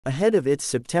Ahead of its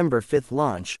September 5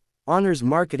 launch, Honor's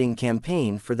marketing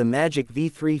campaign for the Magic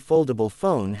V3 foldable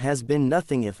phone has been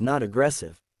nothing if not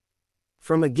aggressive.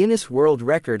 From a Guinness World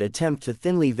Record attempt to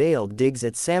thinly veiled digs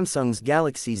at Samsung's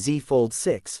Galaxy Z Fold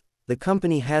 6, the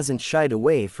company hasn't shied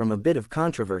away from a bit of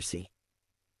controversy.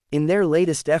 In their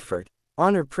latest effort,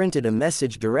 Honor printed a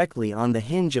message directly on the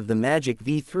hinge of the Magic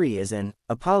V3 as an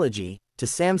apology to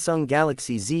Samsung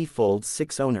Galaxy Z Fold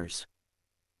 6 owners.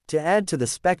 To add to the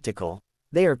spectacle,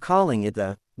 they are calling it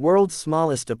the world's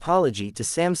smallest apology to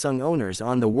Samsung owners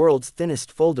on the world's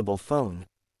thinnest foldable phone.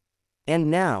 And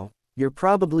now, you're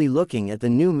probably looking at the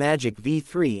new Magic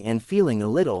V3 and feeling a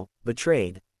little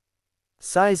betrayed.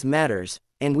 Size matters,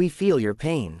 and we feel your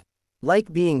pain.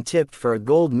 Like being tipped for a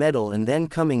gold medal and then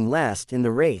coming last in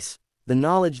the race, the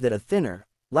knowledge that a thinner,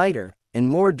 lighter, and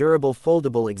more durable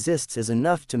foldable exists is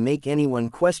enough to make anyone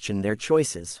question their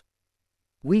choices.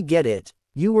 We get it,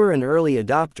 you were an early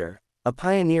adopter, a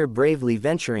pioneer bravely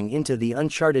venturing into the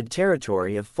uncharted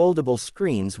territory of foldable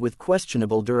screens with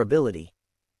questionable durability.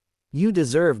 You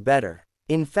deserve better.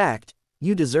 In fact,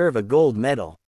 you deserve a gold medal.